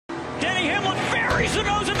Denny Hamlin buries the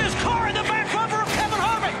nose of his car in the back bumper of Kevin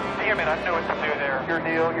Harvick. Damn it, I knew what to do there. Your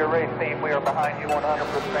deal, your race team, we are behind you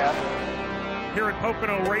 100%. Here at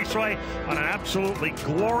Pocono Raceway on an absolutely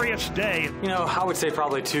glorious day. You know, I would say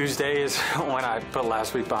probably Tuesday is when I put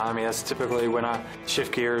last week behind me. That's typically when I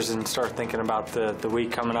shift gears and start thinking about the week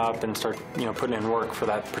coming up and start, putting in work for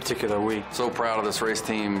that particular week. So proud of this race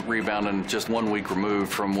team rebounding just 1 week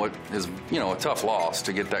removed from what is, a tough loss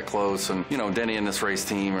to get that close. And, Denny and this race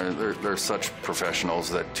team, they're such professionals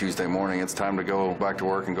that Tuesday morning it's time to go back to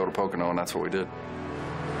work and go to Pocono, and that's what we did.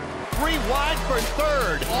 3 wide for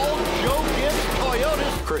third. All Joe Gibbs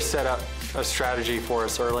Toyotas. Chris set up a strategy for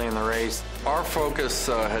us early in the race. Our focus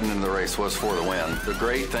heading into the race was for the win. The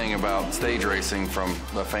great thing about stage racing from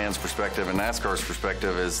the fans' perspective and NASCAR's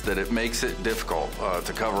perspective is that it makes it difficult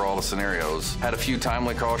to cover all the scenarios. Had a few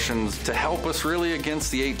timely cautions to help us really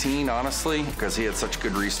against the 18, honestly, because he had such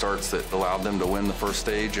good restarts that allowed them to win the first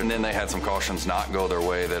stage. And then they had some cautions not go their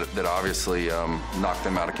way that obviously knocked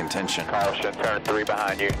them out of contention. Carlson, turn 3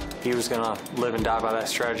 behind you. He was going to live and die by that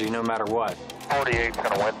strategy no matter what. 48's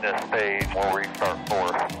going to win this stage. We'll restart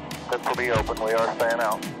 4th. This will be open. We are staying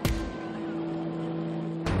out.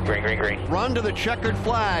 Green, green, green. Run to the checkered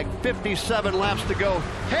flag. 57 laps to go.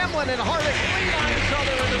 Hamlin and Harvick lead on each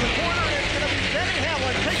other into the corner. It's going to be Denny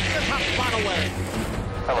Hamlin taking the top spot away.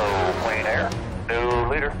 Hello, clean air. New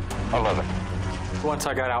leader. I love it. Once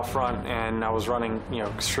I got out front and I was running,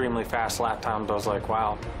 extremely fast lap times, I was like,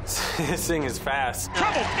 wow, this thing is fast.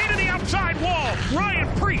 Trouble into the outside wall. Ryan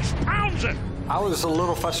Preece pounds it. I was a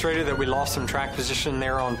little frustrated that we lost some track position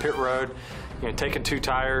there on pit road. Taking 2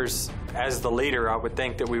 tires as the leader, I would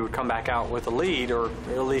think that we would come back out with a lead or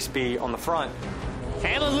at least be on the front.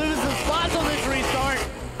 Hamlin loses spots on this restart.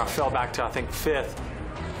 I fell back to, I think, 5th.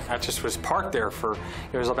 I just was parked there for,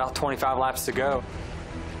 it was about 25 laps to go.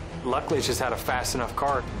 Luckily, it just had a fast enough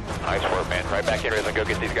car. Nice work, man. Right back in and go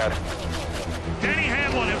get these guys. Denny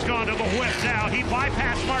Hamlin has gone to the whip now. He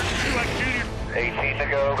bypassed Martin Truex Jr. 18 to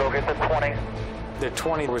go. Go get the 20. The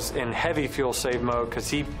 20 was in heavy fuel save mode because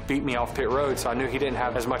he beat me off pit road, so I knew he didn't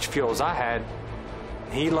have as much fuel as I had.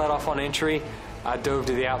 He let off on entry. I dove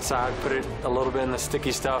to the outside, put it a little bit in the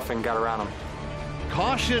sticky stuff, and got around him.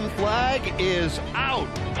 Caution flag is out.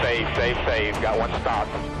 Save, save, save. Got 1 stop.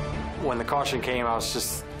 When the caution came, I was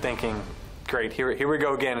just thinking, great, here we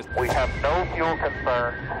go again. We have no fuel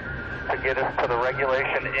concerns to get us to the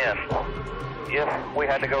regulation end. If we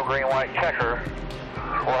had to go green, white, checker,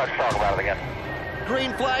 we'll have to talk about it again.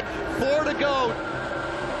 Green flag, 4 to go.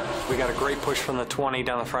 We got a great push from the 20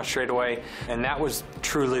 down the front straightaway, and that was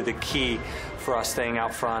truly the key for us staying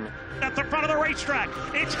out front. At the front of the racetrack,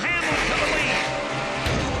 it's Hamlin to the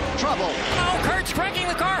lead. Trouble. Oh, Kurt's cranking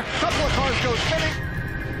the car. Couple of cars go spinning.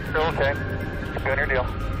 Still okay. Keep doing your deal.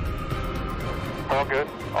 All good.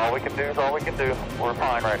 All we can do is all we can do. We're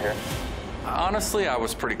fine right here. Honestly, I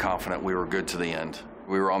was pretty confident we were good to the end.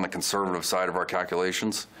 We were on the conservative side of our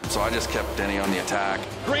calculations, so I just kept Denny on the attack.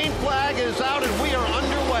 Green flag is out and we are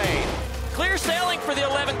underway. Clear sailing for the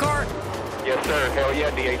 11 car. Yes, sir. Hell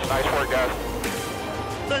yeah, DH. Nice work,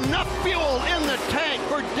 guys. Enough fuel in the tank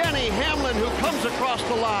for Denny Hamlin, who comes across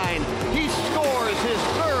the line. He scores his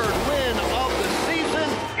 3rd win of the season.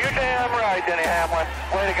 You damn right, Denny Hamlin.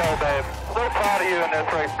 Way to go, babe. So proud of you in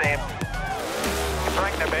this race team.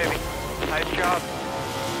 Bring the baby. Nice job.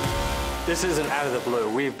 This isn't out of the blue.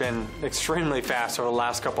 We've been extremely fast over the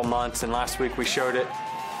last couple months, and last week we showed it.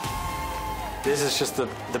 This is just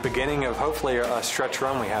the beginning of hopefully a stretch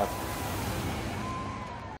run we have.